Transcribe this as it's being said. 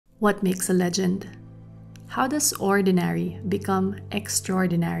What makes a legend? How does ordinary become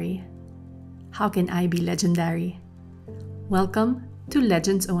extraordinary? How can I be legendary? Welcome to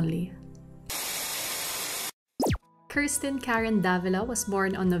Legends Only. Karen Davila was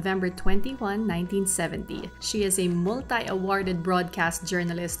born on November 21, 1970. She is a multi-awarded broadcast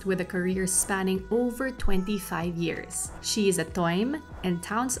journalist with a career spanning over 25 years. She is a TOIM and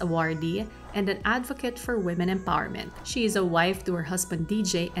Towns awardee and an advocate for women empowerment. She is a wife to her husband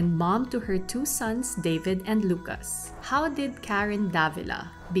DJ and mom to her two sons David and Lucas. How did Karen Davila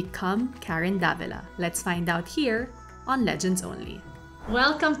become Karen Davila? Let's find out here on Legends Only.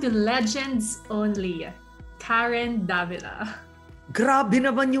 Welcome to Legends Only. Karen Davila. Grabe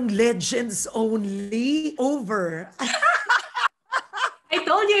naman yung Legends Only over. I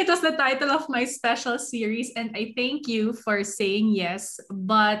told you it was the title of my special series and I thank you for saying yes.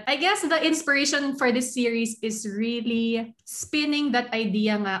 But I guess the inspiration for this series is really spinning that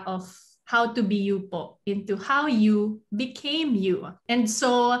idea nga of how to be you po into how you became you. And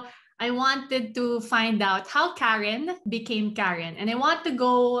so I wanted to find out how Karen became Karen. And I want to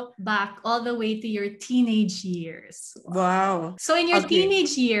go back all the way to your teenage years. Wow. So in your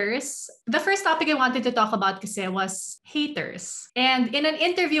teenage years, the first topic I wanted to talk about kasi was haters. And in an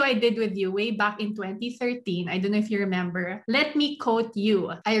interview I did with you way back in 2013, I don't know if you remember, let me quote you.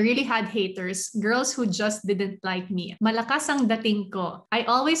 I really had haters, girls who just didn't like me. Malakas ang dating ko. I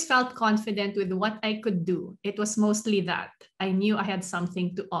always felt confident with what I could do. It was mostly that. I knew I had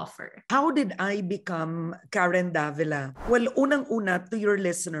something to offer. How did I become Karen Davila? Well, unang-una to your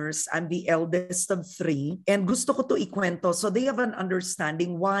listeners, I'm the eldest of three and gusto ko to ikwento so they have an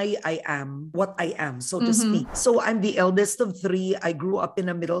understanding why I am what I am, so to speak. So I'm the eldest of three. I grew up in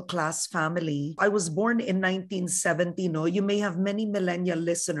a middle-class family. I was born in 1970. No, you may have many millennial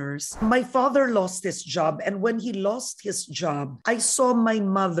listeners. My father lost his job and when he lost his job, I saw my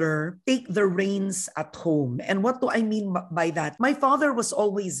mother take the reins at home. And what do I mean by that? My father was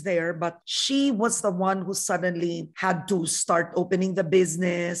always there, but she was the one who suddenly had to start opening the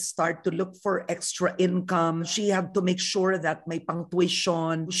business, start to look for extra income. She had to make sure that may pang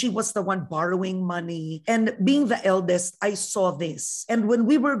tuition. She was the one borrowing money. And being the eldest, I saw this. And when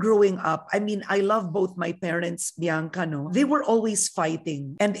we were growing up, I mean, I love both my parents, Bianca, no? They were always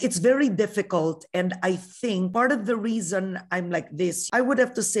fighting. And it's very difficult. And I think part of the reason I'm like this, I would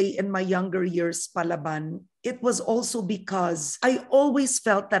have to say in my younger years, Palaban, it was also because I always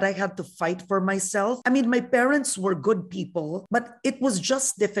felt that I had to fight for myself. I mean, my parents were good people, but it was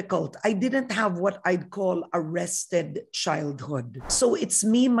just difficult. I didn't have what I'd call a rested childhood. So it's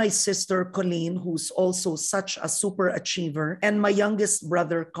me, my sister, Colleen, who's also such a super achiever, and my youngest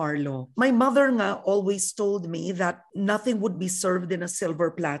brother, Carlo. My mother nga always told me that nothing would be served in a silver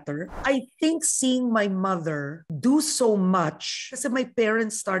platter. I think seeing my mother do so much, kasi my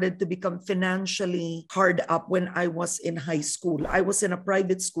parents started to become financially hard up when I was in high school. I was in a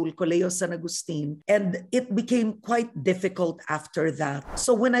private school, Colegio San Agustin, and it became quite difficult after that.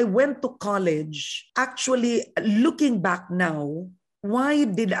 So when I went to college, actually looking back now, why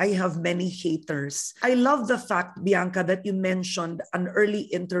did I have many haters? I love the fact, Bianca, that you mentioned an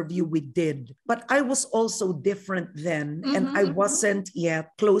early interview we did, but I was also different then and I wasn't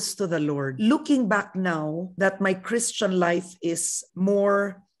yet close to the Lord. Looking back now that my Christian life is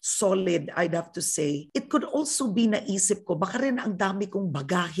more solid, I'd have to say. It could also be naisip ko, baka rin ang dami kong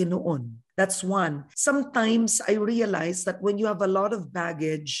bagahe noon. That's one. Sometimes I realize that when you have a lot of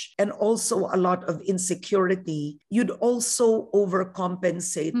baggage and also a lot of insecurity, you'd also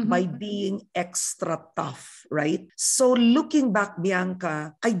overcompensate by being extra tough, right? So looking back,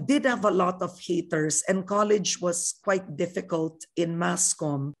 Bianca, I did have a lot of haters and college was quite difficult in mass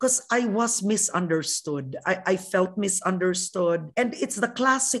comm because I was misunderstood. I felt misunderstood. And it's the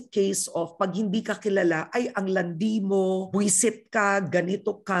classic case of pag hindi ka kilala, ay ang landi mo, buisit ka,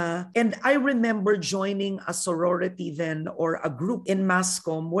 ganito ka. And I remember joining a sorority then or a group in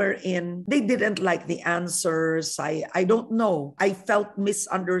Mascom wherein they didn't like the answers. I don't know. I felt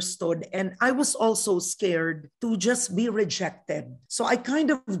misunderstood and I was also scared to just be rejected. So I kind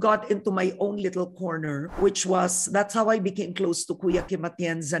of got into my own little corner, that's how I became close to Kuya Kim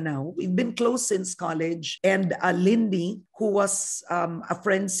Atienza now. We've been close since college and Lindy, who was a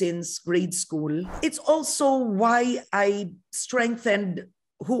friend since grade school. It's also why I strengthened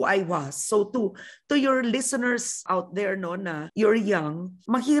who I was. So to your listeners out there, no, na you're young,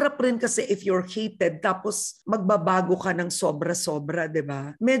 mahirap rin kasi if you're hated tapos magbabago ka ng sobra-sobra, 'di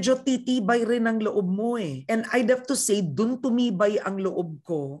ba? Medyo titibay rin ang loob mo eh. And I'd have to say, dun tumibay ang loob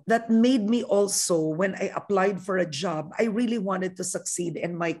ko. That made me also, when I applied for a job, I really wanted to succeed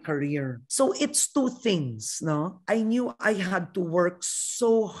in my career. So it's two things, no? I knew I had to work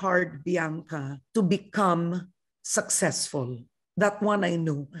so hard, Bianca, to become successful. That one I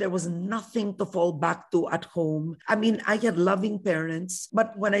knew. There was nothing to fall back to at home. I mean, I had loving parents,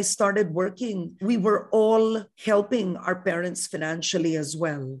 but when I started working, we were all helping our parents financially as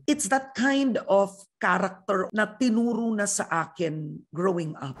well. It's that kind of character na tinuro na sa akin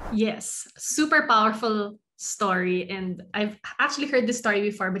growing up. Yes, super powerful story. And I've actually heard this story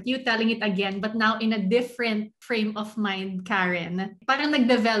before, but you telling it again, but now in a different frame of mind, Karen. Parang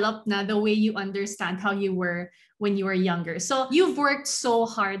nag-develop na the way you understand how you were when you were younger. So you've worked so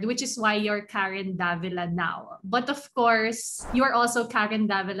hard, which is why you're Karen Davila now. But of course, you're also Karen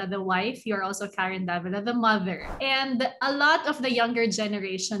Davila, the wife. You're also Karen Davila, the mother. And a lot of the younger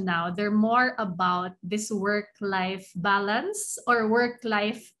generation now, they're more about this work-life balance or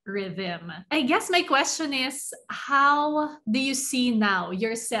work-life rhythm. I guess my question is, how do you see now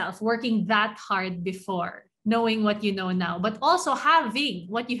yourself working that hard before, knowing what you know now, but also having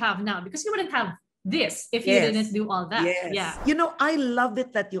what you have now? Because you wouldn't have this if you didn't do all that. Yes. Yeah. You know, I love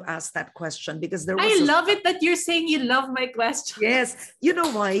it that you asked that question because there was I love it that you're saying you love my question. Yes. You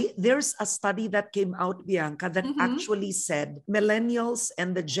know why? There's a study that came out, Bianca, that actually said millennials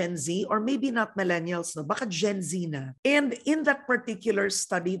and the Gen Z, or maybe not millennials, no, baka Gen Z na. And in that particular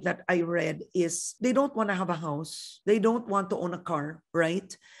study that I read is they don't want to have a house. They don't want to own a car,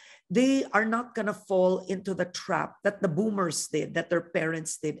 right? They are not going to fall into the trap that the boomers did, that their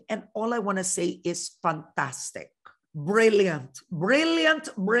parents did. And all I want to say is fantastic. Brilliant,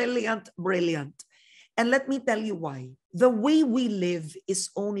 brilliant, brilliant, brilliant. And let me tell you why. The way we live is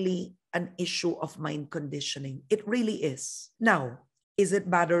only an issue of mind conditioning. It really is. Now, is it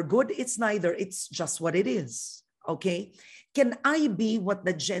bad or good? It's neither. It's just what it is. Okay? Can I be what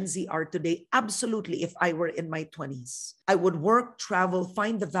the Gen Z are today? Absolutely, if I were in my 20s. I would work, travel,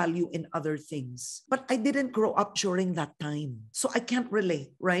 find the value in other things. But I didn't grow up during that time. So I can't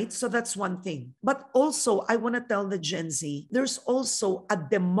relate, right? So that's one thing. But also, I want to tell the Gen Z, there's also a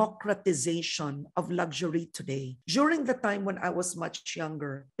democratization of luxury today. During the time when I was much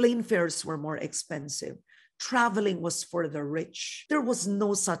younger, plane fares were more expensive. Traveling was for the rich. There was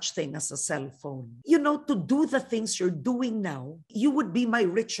no such thing as a cell phone. You know, to do the things you're doing now, you would be my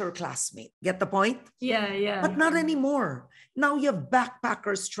richer classmate. Get the point? Yeah, yeah. But not anymore. Now you have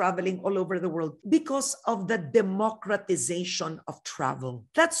backpackers traveling all over the world because of the democratization of travel.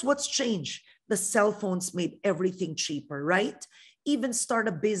 That's what's changed. The cell phones made everything cheaper, right? Even start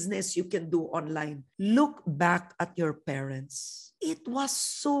a business you can do online. Look back at your parents. It was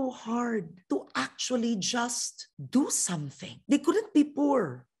so hard to actually just do something. They couldn't be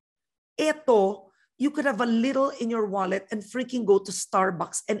poor. Eto, you could have a little in your wallet and freaking go to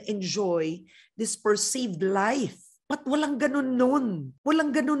Starbucks and enjoy this perceived life. But walang ganun nun.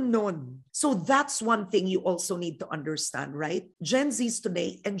 Walang ganun nun. So that's one thing you also need to understand, right? Gen Zs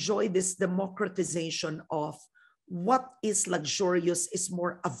today enjoy this democratization of what is luxurious is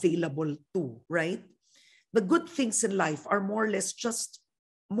more available too, right? The good things in life are more or less just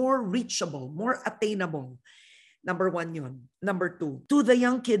more reachable, more attainable. Number one yun. Number two, to the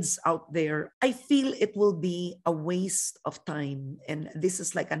young kids out there, I feel it will be a waste of time. And this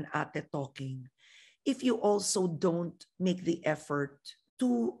is like an ate talking. If you also don't make the effort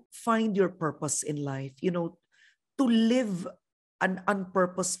to find your purpose in life, you know, to live an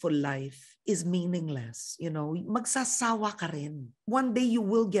unpurposeful life is meaningless. You know, magsasawa ka rin. One day you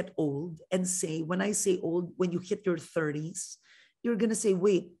will get old and say, when I say old, when you hit your 30s, you're gonna say,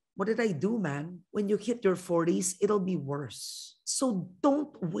 wait, what did I do, man? When you hit your 40s, it'll be worse. So don't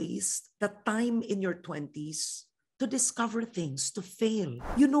waste the time in your 20s to discover things, to fail.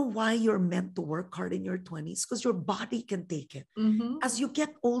 You know why you're meant to work hard in your 20s? Because your body can take it. As you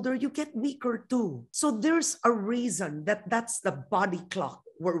get older, you get weaker too. So there's a reason that that's the body clock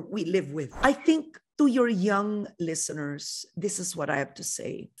where we live with. I think to your young listeners, this is what I have to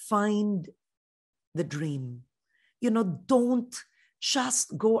say. Find the dream. You know, don't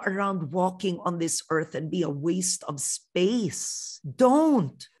just go around walking on this earth and be a waste of space.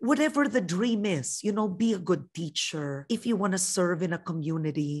 Don't. Whatever the dream is, you know, be a good teacher. If you want to serve in a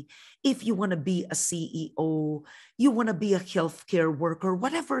community, if you want to be a CEO, you want to be a healthcare worker,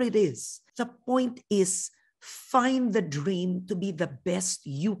 whatever it is. The point is, find the dream to be the best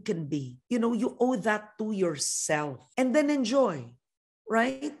you can be. You know, you owe that to yourself and then enjoy.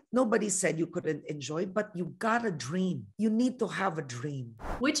 right? Nobody said you couldn't enjoy, but you got a dream. You need to have a dream.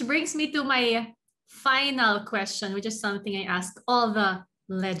 Which brings me to my final question, which is something I ask all the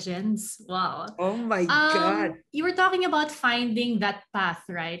legends. Wow. Oh my God. You were talking about finding that path,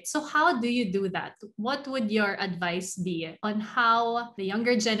 right? So how do you do that? What would your advice be on how the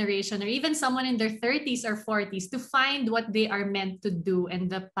younger generation or even someone in their 30s or 40s to find what they are meant to do and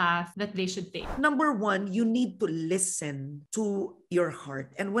the path that they should take? Number one, you need to listen to your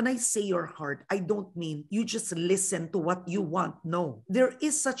heart. And when I say your heart, I don't mean you just listen to what you want. No, there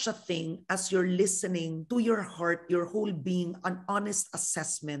is such a thing as you're listening to your heart, your whole being, an honest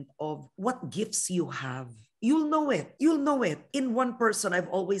assessment of what gifts you have. You'll know it. You'll know it. In one person, I've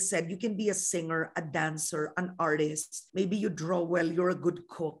always said you can be a singer, a dancer, an artist. Maybe you draw well, you're a good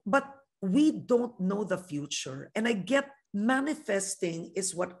cook. But we don't know the future. And I get manifesting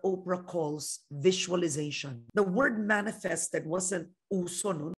is what Oprah calls visualization. The word manifested wasn't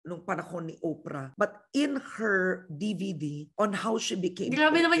uso nung panahon ni Oprah. But in her DVD on how she became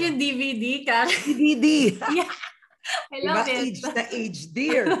Grabe Oprah, naman yung DVD, Karen. DVD! Yeah, I love it. Age na age,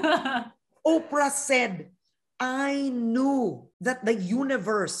 dear. Oprah said, I knew that the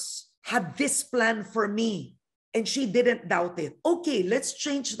universe had this plan for me, and she didn't doubt it. Okay, let's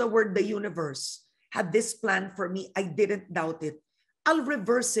change the word the universe had this plan for me. I didn't doubt it. I'll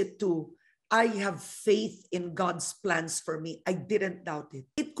reverse it to I have faith in God's plans for me. I didn't doubt it.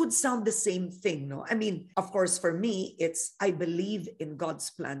 It could sound the same thing, no? I mean, of course, for me, it's I believe in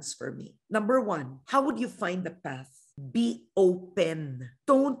God's plans for me. Number one, how would you find the path? Be open.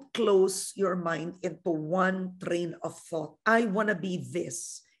 Don't close your mind into one train of thought. I want to be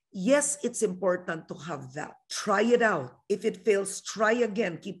this. Yes, it's important to have that. Try it out. If it fails, try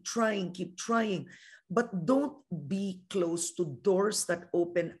again. Keep trying, keep trying. But don't be close to doors that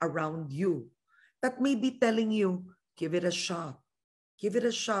open around you that may be telling you, give it a shot. Give it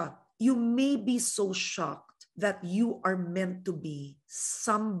a shot. You may be so shocked that you are meant to be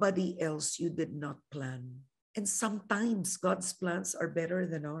somebody else you did not plan. And sometimes God's plans are better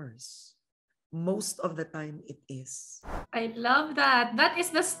than ours. Most of the time it is. I love that. That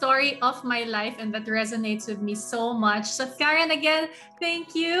is the story of my life and that resonates with me so much. So Karen, again,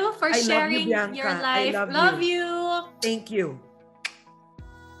 thank you for sharing Bianca. your life. I love you. Thank you.